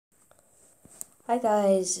Hi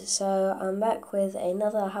guys, so I'm back with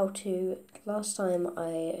another how-to. Last time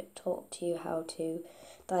I taught you how to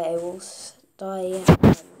dye and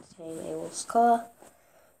tame a wolf's collar.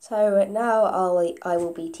 So now I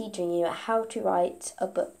will be teaching you how to write a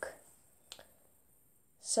book.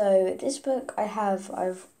 So this book I've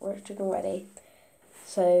written already.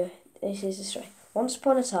 So this is the story. Once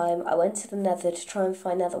upon a time, I went to the Nether to try and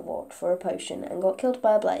find Netherwort for a potion and got killed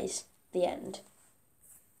by a blaze. The end.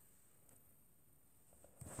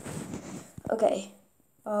 Okay.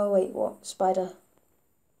 Oh wait, what? Spider.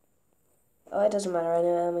 Oh, it doesn't matter, I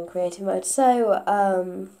know I'm in creative mode. So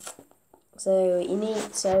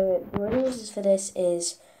the rules for this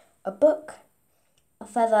is a book, a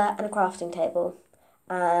feather, and a crafting table.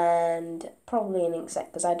 And probably an ink sac,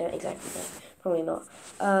 because I don't exactly know. Probably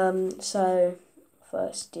not. So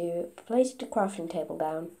first place the crafting table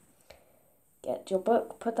down. Get your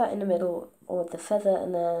book, put that in the middle, or the feather,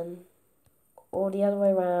 and then, or the other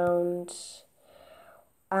way around.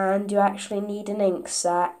 And you actually need an ink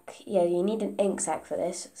sac. Yeah, you need an ink sac for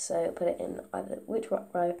this. So put it in either which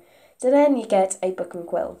row. So then you get a book and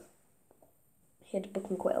quill. Here's a book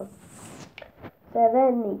and quill. So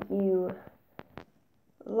then you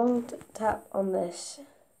long tap on this.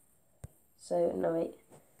 So no wait.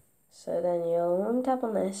 So then you long tap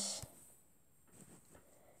on this.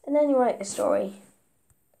 And then you write a story.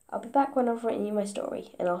 I'll be back when I've written you my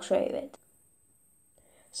story and I'll show you it.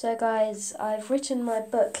 So guys, I've written my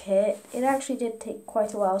book here. It actually did take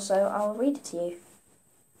quite a while, so I'll read it to you.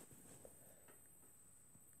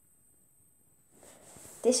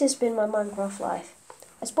 This has been my Minecraft life.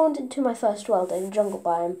 I spawned into my first world in a jungle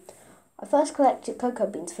biome. I first collected cocoa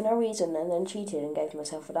beans for no reason and then cheated and gave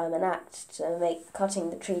myself a diamond axe to make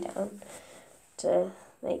cutting the tree down.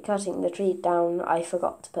 I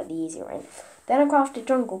forgot to put the easier in. Then I crafted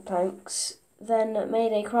jungle planks, then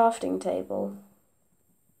made a crafting table.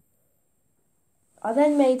 I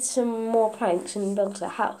then made some more planks and built a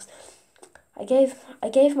house. I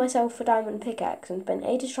gave myself a diamond pickaxe and spent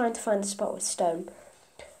ages trying to find a spot with stone.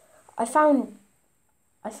 I found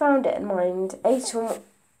it and mined 8 or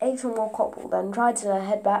more cobble, then tried to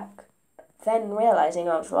head back, then realising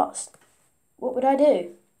I was lost. What would I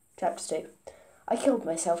do? Chapter 2. I killed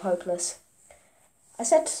myself, hopeless. I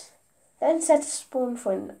then set a spawn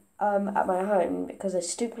point at my home because I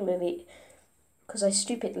stupidly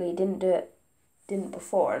didn't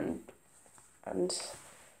before and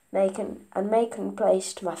Macon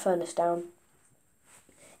placed my furnace down.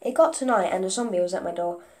 It got to night and a zombie was at my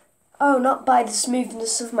door. "Oh, not by the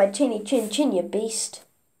smoothness of my chinny chin, you beast,"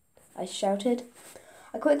 I shouted.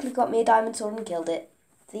 I quickly got me a diamond sword and killed it.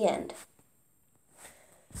 The end.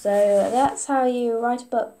 So that's how you write a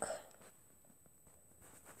book.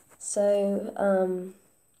 So,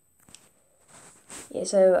 yeah,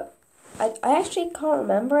 so I actually can't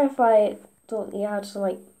remember if I taught you how to,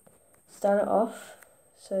 start it off.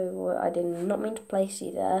 So I did not mean to place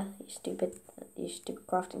you there, you stupid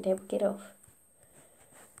crafting table, get off.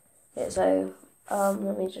 Yeah, so,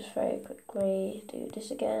 let me just very quickly do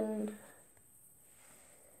this again.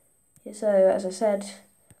 Yeah, so, as I said,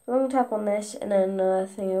 long tap on this, and then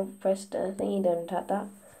press the thingy, don't tap that.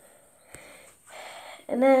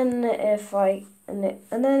 And then if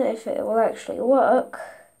it will actually work,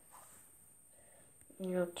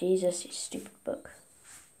 oh Jesus, you stupid book,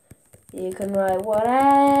 you can write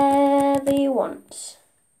whatever you want.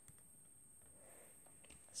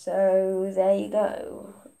 So there you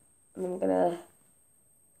go. I'm gonna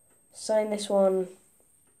sign this one.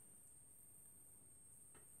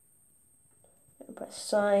 Press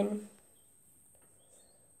sign.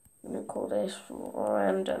 I'm gonna call this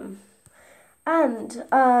random. And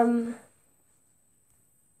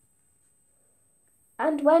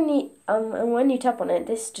when you tap on it,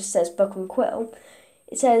 this just says book and quill.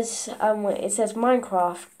 It says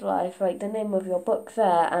Minecraft Life, like the name of your book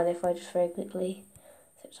there. And if I just very quickly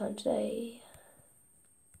set time today.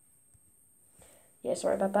 Yeah,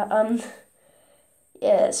 sorry about that.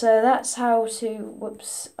 Yeah, so that's how to.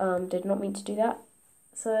 Whoops. Did not mean to do that.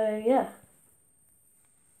 So yeah.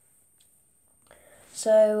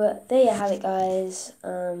 So there you have it, guys.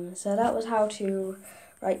 So that was how to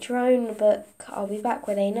write your own book. I'll be back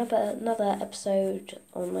with another episode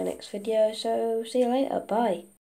on my next video. So see you later. Bye.